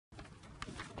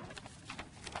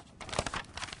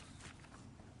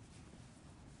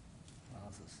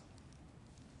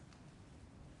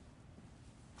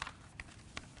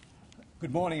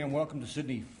Good morning and welcome to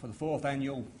Sydney for the 4th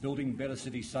Annual Building Better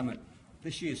Cities Summit.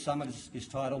 This year's summit is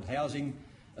titled Housing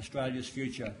Australia's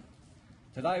Future.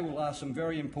 Today we'll ask some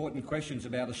very important questions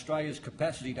about Australia's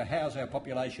capacity to house our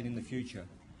population in the future.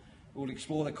 We'll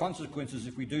explore the consequences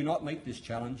if we do not meet this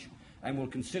challenge, and we'll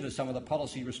consider some of the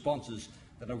policy responses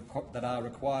that are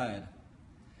required.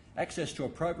 Access to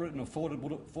appropriate and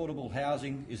affordable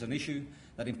housing is an issue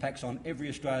that impacts on every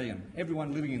Australian,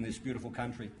 everyone living in this beautiful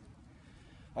country.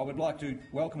 I would like to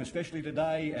welcome especially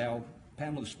today our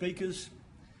panel of speakers,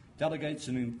 delegates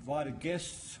and invited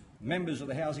guests, members of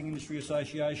the Housing Industry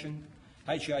Association,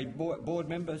 HIA board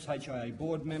members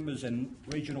and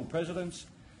regional presidents,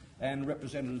 and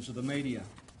representatives of the media.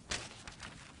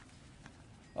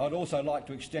 I'd also like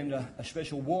to extend a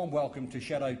special warm welcome to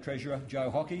Shadow Treasurer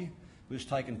Joe Hockey, who has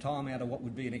taken time out of what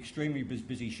would be an extremely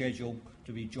busy schedule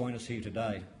to join us here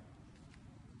today.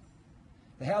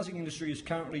 The housing industry is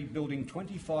currently building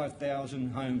 25,000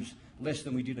 homes less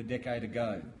than we did a decade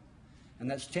ago,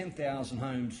 and that's 10,000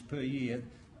 homes per year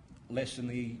less than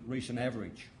the recent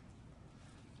average.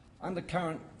 Under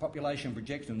current population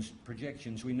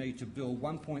projections, we need to build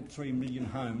 1.3 million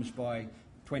homes by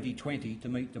 2020 to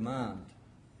meet demand.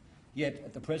 Yet,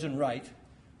 at the present rate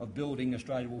of building,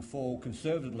 Australia will fall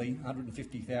conservatively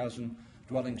 150,000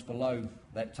 dwellings below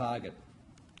that target.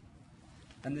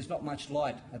 And there's not much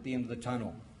light at the end of the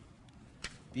tunnel.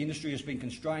 The industry has been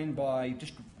constrained by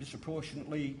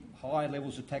disproportionately high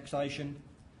levels of taxation,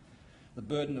 the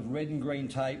burden of red and green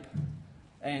tape,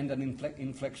 and an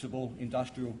inflexible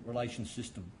industrial relations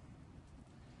system.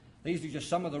 These are just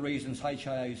some of the reasons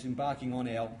HIA is embarking on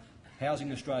our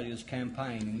Housing Australia's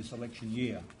campaign in this election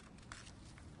year.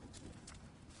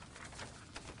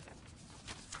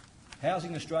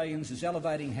 Housing Australians is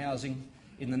elevating housing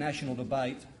in the national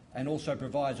debate and also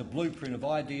provides a blueprint of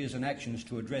ideas and actions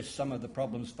to address some of the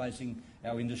problems facing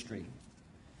our industry.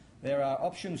 There are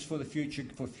options for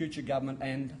future government,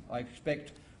 and I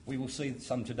expect we will see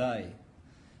some today.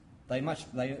 They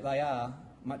are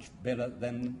much better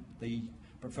than the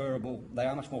preferable. They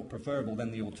are much more preferable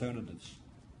than the alternatives.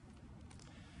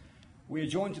 We are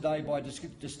joined today by a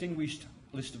distinguished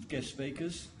list of guest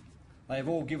speakers. They have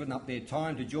all given up their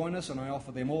time to join us, and I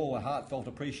offer them all a heartfelt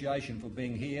appreciation for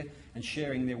being here and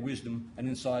sharing their wisdom and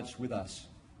insights with us.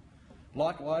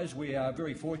 Likewise, we are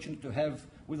very fortunate to have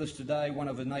with us today one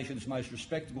of the nation's most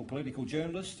respectable political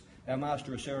journalists, our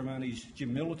Master of Ceremonies,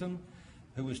 Jim Middleton,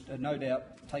 who will no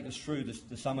doubt take us through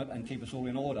the summit and keep us all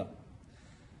in order.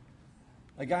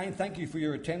 Again, thank you for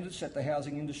your attendance at the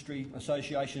Housing Industry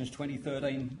Association's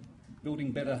 2013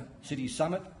 Building Better Cities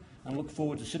Summit, and look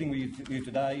forward to sitting with you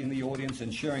today in the audience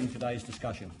and sharing today's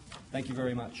discussion. Thank you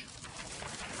very much.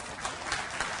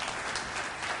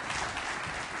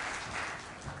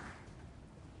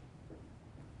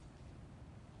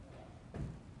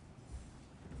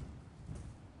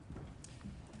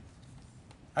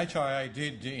 HIA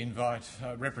did invite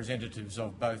representatives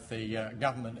of both the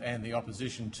government and the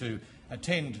opposition to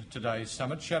attend today's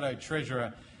summit. Shadow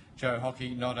Treasurer Joe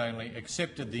Hockey not only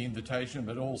accepted the invitation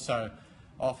but also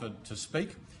offered to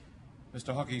speak.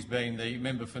 Mr Hockey's been the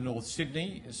member for North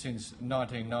Sydney since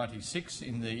 1996.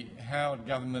 In the Howard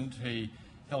government he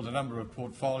held a number of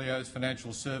portfolios: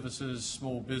 financial services,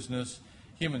 small business,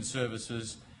 human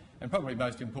services, and probably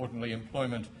most importantly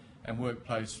employment and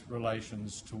workplace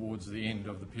relations towards the end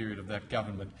of the period of that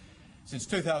government. Since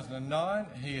 2009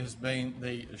 he has been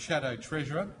the Shadow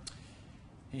Treasurer.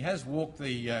 He has walked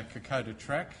the Kokoda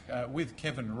track with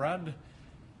Kevin Rudd,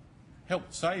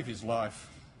 helped save his life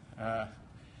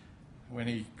when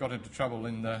he got into trouble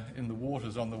in the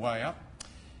waters on the way up.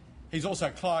 He's also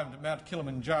climbed Mount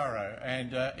Kilimanjaro,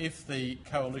 and if the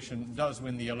coalition does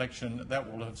win the election,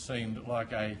 that will have seemed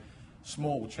like a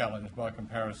small challenge by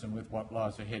comparison with what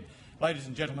lies ahead. Ladies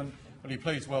and gentlemen, will you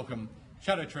please welcome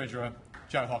Shadow Treasurer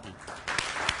Joe Hockey.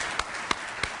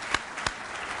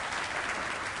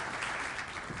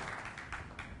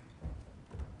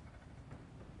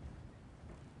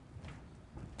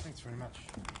 Thanks very much.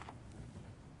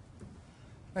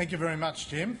 Thank you very much,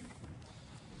 Jim.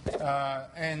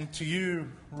 And to you,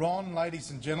 Ron,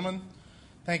 ladies and gentlemen,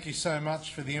 thank you so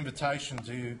much for the invitation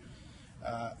to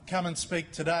come and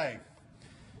speak today.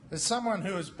 As someone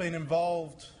who has been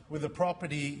involved with the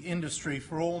property industry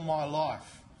for all my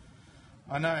life,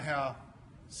 I know how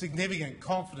significant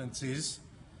confidence is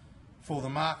for the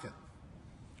market.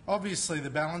 Obviously, the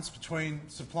balance between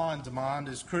supply and demand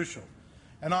is crucial,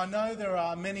 and I know there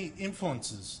are many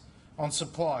influences on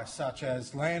supply, such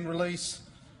as land release,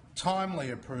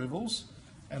 timely approvals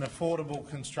and affordable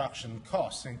construction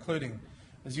costs, including,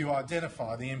 as you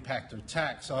identify, the impact of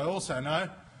tax. I also know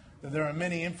that there are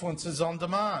many influences on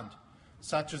demand,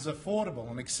 such as affordable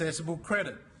and accessible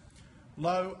credit,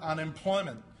 low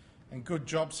unemployment and good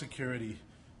job security,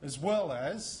 as well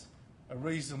as a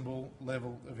reasonable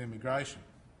level of immigration.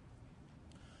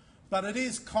 But it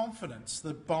is confidence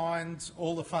that binds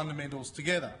all the fundamentals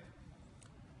together.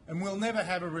 And we'll never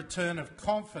have a return of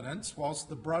confidence whilst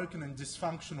the broken and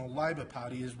dysfunctional Labor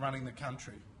Party is running the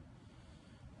country.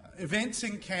 Events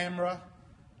in Canberra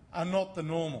are not the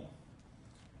normal.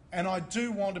 And I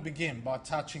do want to begin by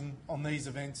touching on these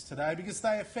events today because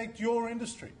they affect your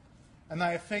industry and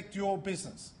they affect your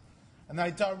business and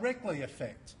they directly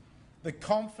affect the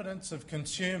confidence of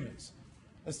consumers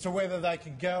as to whether they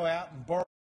can go out and borrow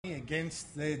money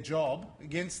against their job,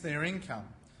 against their income,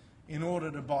 in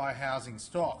order to buy housing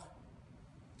stock.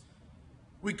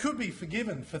 We could be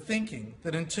forgiven for thinking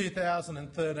that in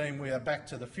 2013 we are back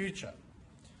to the future.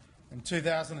 In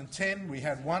 2010 we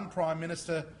had one Prime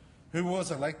Minister who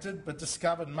was elected but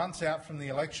discovered months out from the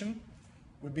election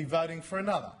would be voting for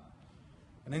another.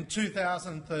 And in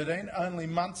 2013, only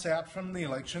months out from the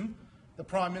election, the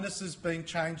Prime Minister's been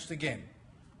changed again,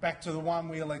 back to the one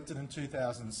we elected in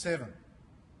 2007.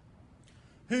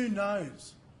 Who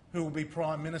knows who will be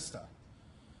Prime Minister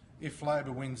if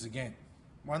Labor wins again?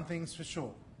 One thing's for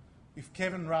sure, if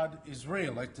Kevin Rudd is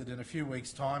re-elected in a few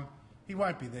weeks' time, he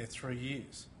won't be there 3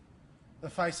 years. The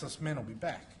faceless men will be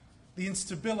back. The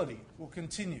instability will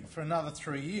continue for another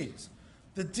 3 years.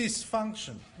 The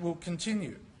dysfunction will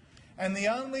continue. And the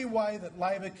only way that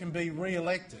Labor can be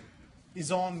re-elected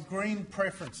is on Green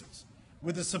preferences,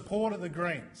 with the support of the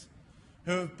Greens,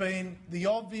 who have been the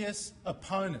obvious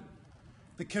opponent,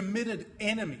 the committed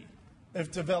enemy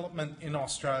of development in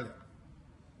Australia.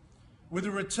 With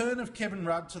the return of Kevin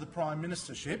Rudd to the Prime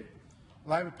Ministership,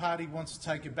 the Labor Party wants to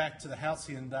take it back to the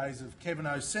halcyon days of Kevin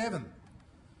 07,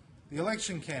 the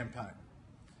election campaign.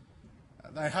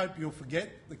 They hope you'll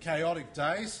forget the chaotic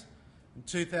days in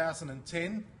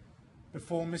 2010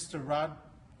 before Mr Rudd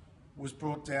was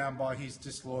brought down by his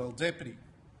disloyal deputy.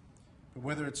 But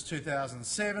whether it's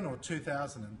 2007 or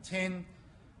 2010,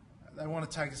 they want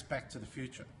to take us back to the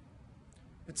future.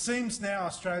 It seems now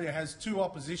Australia has two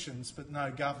oppositions but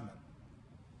no government.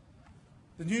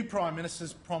 The new Prime Minister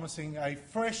is promising a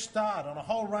fresh start on a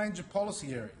whole range of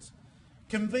policy areas,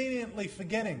 conveniently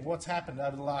forgetting what's happened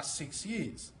over the last 6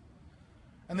 years.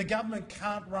 And the government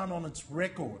can't run on its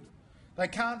record. They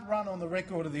can't run on the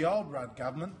record of the old Rudd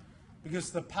government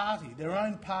because the party, their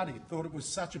own party, thought it was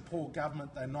such a poor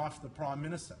government they knifed the Prime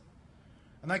Minister.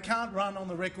 And they can't run on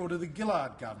the record of the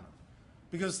Gillard government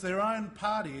because their own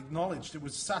party acknowledged it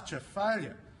was such a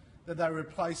failure that they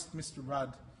replaced Miss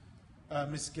Gillard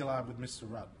with Mr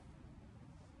Rudd.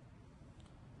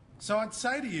 So I'd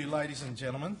say to you, ladies and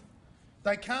gentlemen,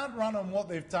 they can't run on what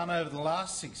they've done over the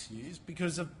last 6 years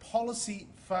because of policy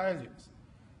failures.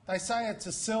 They say it's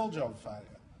a sell job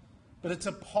failure, but it's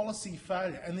a policy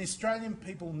failure, and the Australian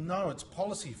people know it's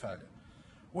policy failure.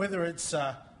 Whether it's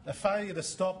a failure to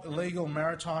stop illegal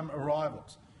maritime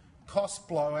arrivals, cost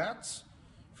blowouts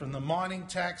from the mining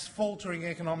tax, faltering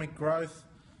economic growth,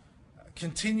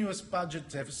 continuous budget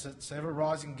deficits,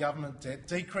 ever-rising government debt,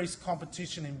 decreased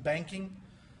competition in banking,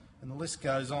 and the list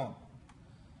goes on.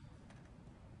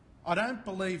 I don't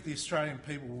believe the Australian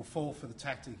people will fall for the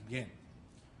tactic again.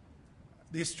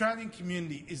 The Australian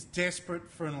community is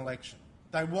desperate for an election.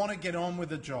 They want to get on with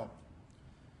the job.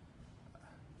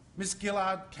 Ms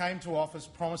Gillard came to office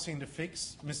promising to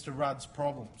fix Mr Rudd's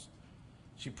problems.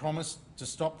 She promised to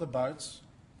stop the boats,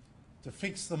 to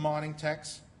fix the mining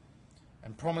tax,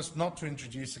 and promised not to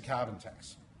introduce a carbon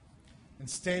tax.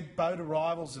 Instead, boat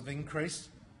arrivals have increased.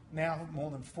 Now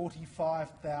more than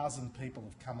 45,000 people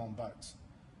have come on boats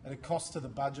at a cost to the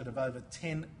budget of over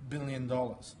 $10 billion.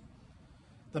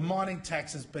 The mining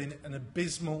tax has been an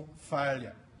abysmal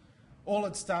failure. All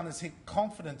it's done is hit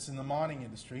confidence in the mining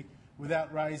industry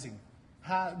without raising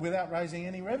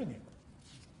any revenue,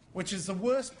 which is the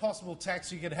worst possible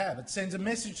tax you could have. It sends a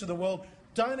message to the world,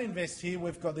 don't invest here,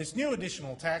 we've got this new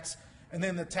additional tax, and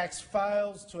then the tax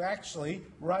fails to actually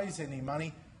raise any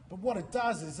money. But what it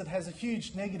does is it has a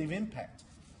huge negative impact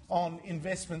on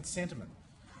investment sentiment,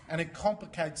 and it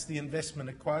complicates the investment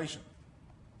equation.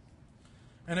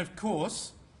 And of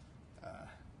course,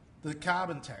 the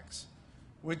carbon tax,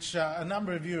 which a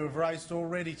number of you have raised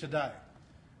already today,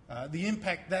 the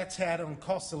impact that's had on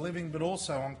cost of living but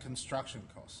also on construction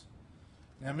costs.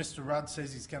 Now, Mr Rudd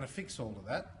says he's going to fix all of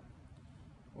that.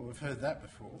 Well, we've heard that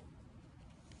before.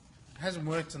 It hasn't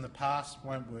worked in the past,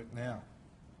 won't work now.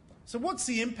 So what's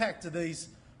the impact of these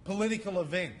political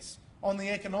events on the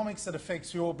economics that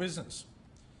affects your business?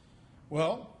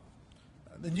 Well,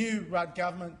 the new Rudd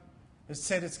government has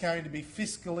said it's going to be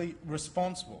fiscally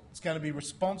responsible. It's going to be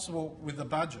responsible with the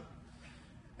budget.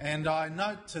 And I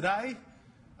note today,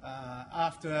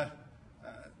 after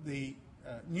the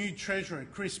new Treasurer,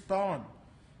 Chris Bowen,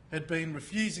 had been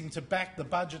refusing to back the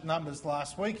budget numbers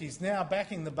last week, he's now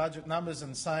backing the budget numbers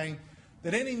and saying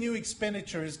that any new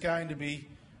expenditure is going to be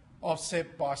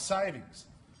offset by savings.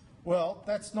 Well,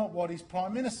 that's not what his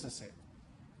Prime Minister said,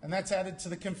 and that's added to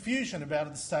the confusion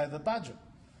about the state of the budget.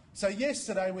 So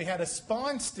yesterday we had a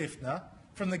spine stiffener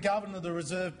from the Governor of the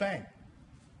Reserve Bank.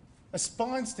 A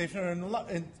spine stiffener,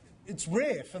 and it's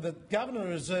rare for the Governor of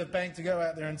the Reserve Bank to go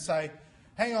out there and say,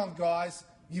 hang on guys,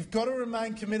 you've got to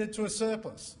remain committed to a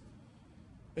surplus.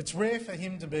 It's rare for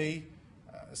him to be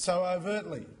so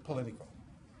overtly political.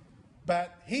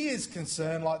 But he is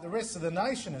concerned, like the rest of the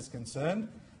nation is concerned,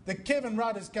 that Kevin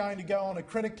Rudd is going to go on a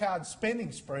credit card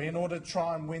spending spree in order to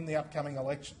try and win the upcoming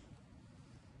election.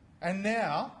 And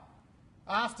now,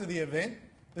 after the event,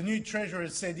 the new Treasurer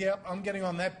has said, yep, I'm getting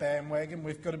on that bandwagon,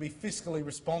 we've got to be fiscally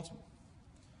responsible.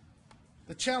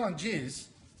 The challenge is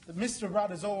that Mr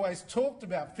Rudd has always talked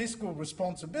about fiscal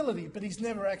responsibility, but he's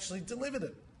never actually delivered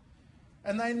it.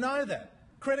 And they know that.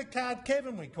 Credit Card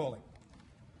Kevin, we call him.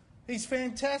 He's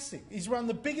fantastic. He's run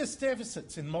the biggest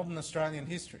deficits in modern Australian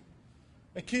history,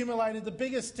 accumulated the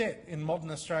biggest debt in modern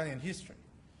Australian history.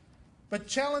 But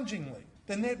challengingly,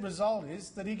 the net result is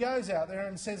that he goes out there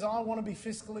and says, I want to be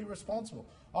fiscally responsible.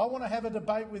 I want to have a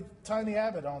debate with Tony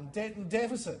Abbott on debt and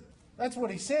deficit. That's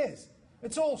what he says.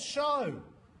 It's all show.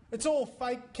 It's all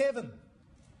fake Kevin.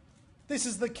 This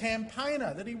is the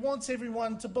campaigner that he wants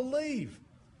everyone to believe.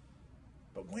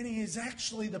 But when he is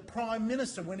actually the Prime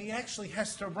Minister, when he actually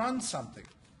has to run something,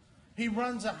 he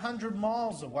runs 100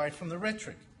 miles away from the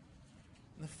rhetoric.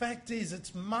 And the fact is,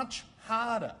 it's much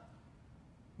harder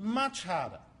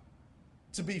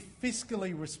to be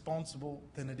fiscally responsible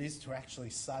than it is to actually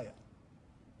say it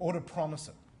or to promise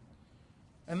it.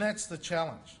 And that's the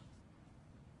challenge.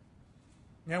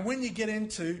 Now, when you get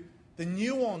into the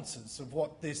nuances of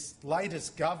what this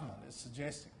latest government is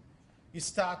suggesting, you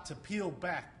start to peel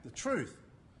back the truth.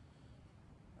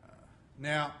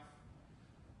 Now,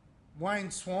 Wayne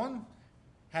Swan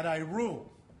had a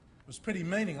rule. It was pretty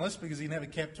meaningless because he never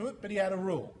kept to it, but he had a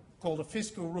rule called a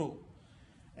fiscal rule.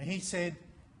 And he said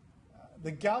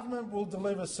the government will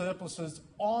deliver surpluses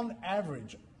on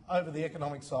average over the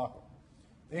economic cycle.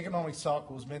 The economic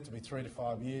cycle was meant to be 3 to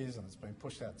 5 years and it's been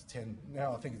pushed out to 10.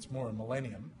 Now I think it's more a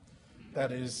millennium.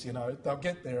 That is, you know, they'll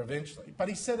get there eventually. But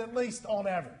he said at least on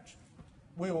average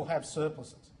we will have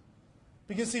surpluses.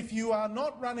 Because if you are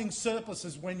not running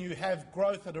surpluses when you have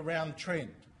growth at around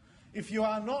trend, if you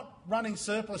are not running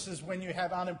surpluses when you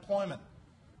have unemployment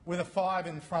with a 5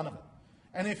 in front of it,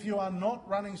 and if you are not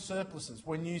running surpluses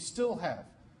when you still have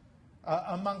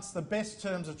amongst the best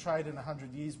terms of trade in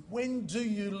 100 years, when do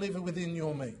you live within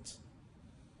your means?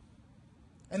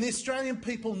 And the Australian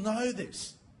people know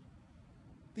this.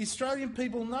 The Australian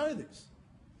people know this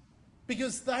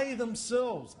because they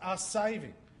themselves are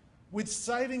saving, with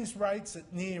savings rates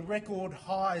at near record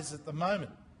highs at the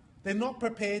moment. They're not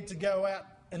prepared to go out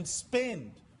and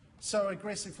spend so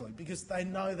aggressively because they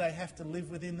know they have to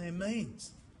live within their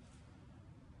means.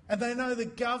 And they know the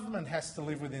government has to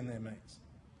live within their means.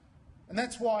 And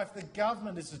that's why if the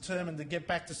government is determined to get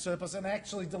back to surplus and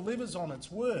actually delivers on its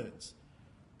words,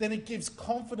 then it gives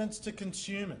confidence to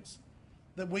consumers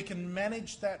that we can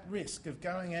manage that risk of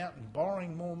going out and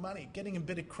borrowing more money, getting a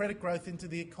bit of credit growth into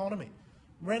the economy,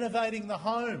 renovating the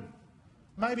home,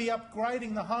 maybe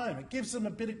upgrading the home. It gives them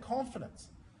a bit of confidence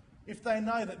if they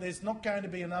know that there's not going to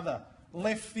be another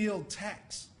left field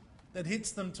tax that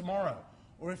hits them tomorrow,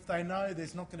 or if they know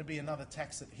there's not going to be another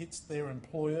tax that hits their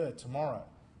employer tomorrow,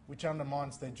 which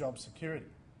undermines their job security.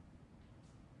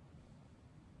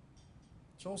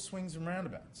 It's all swings and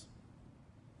roundabouts.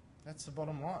 That's the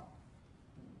bottom line.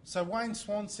 So Wayne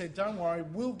Swan said, don't worry,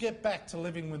 we'll get back to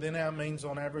living within our means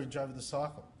on average over the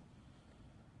cycle.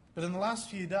 But in the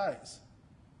last few days,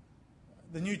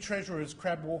 the new Treasurer, as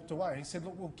crab walked away, he said,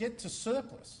 look, we'll get to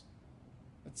surplus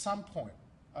at some point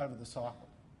over the cycle.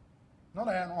 Not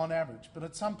on average, but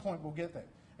at some point we'll get there.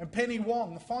 And Penny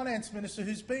Wong, the Finance Minister,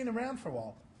 who's been around for a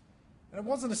while, and it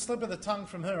wasn't a slip of the tongue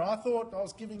from her. I thought I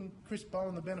was giving Chris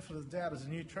Bowen the benefit of the doubt as a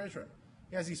new Treasurer.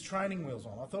 He has his training wheels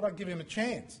on. I thought I'd give him a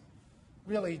chance.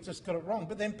 Really, he just got it wrong.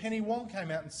 But then Penny Wong came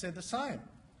out and said the same.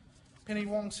 Penny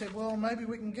Wong said, well, maybe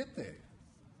we can get there.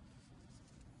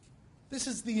 This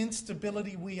is the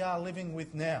instability we are living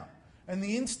with now. And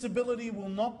the instability will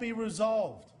not be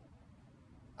resolved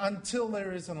until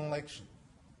there is an election.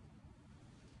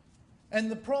 And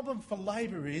the problem for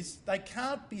Labor is they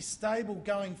can't be stable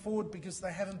going forward because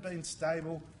they haven't been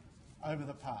stable over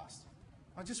the past.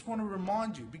 I just want to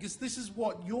remind you, because this is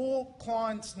what your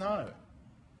clients know.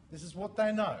 This is what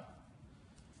they know.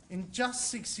 In just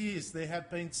 6 years, there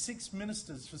have been 6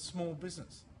 ministers for small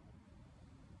business.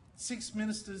 6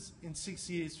 ministers in 6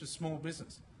 years for small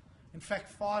business. In fact,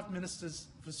 5 ministers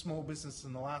for small business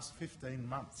in the last 15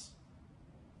 months.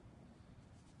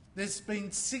 There's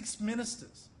been 6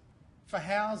 ministers for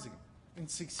housing in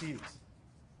 6 years.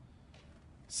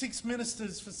 6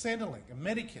 ministers for Centrelink and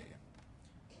Medicare.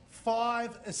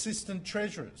 5 assistant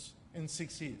treasurers in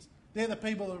 6 years. They're the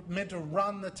people that are meant to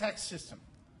run the tax system,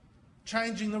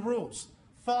 changing the rules.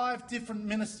 5 different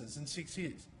ministers in 6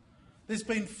 years. There's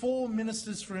been 4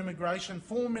 ministers for immigration,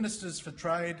 4 ministers for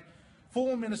trade,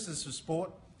 4 ministers for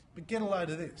sport. But get a load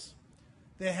of this.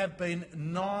 There have been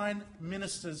 9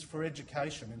 ministers for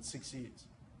education in 6 years.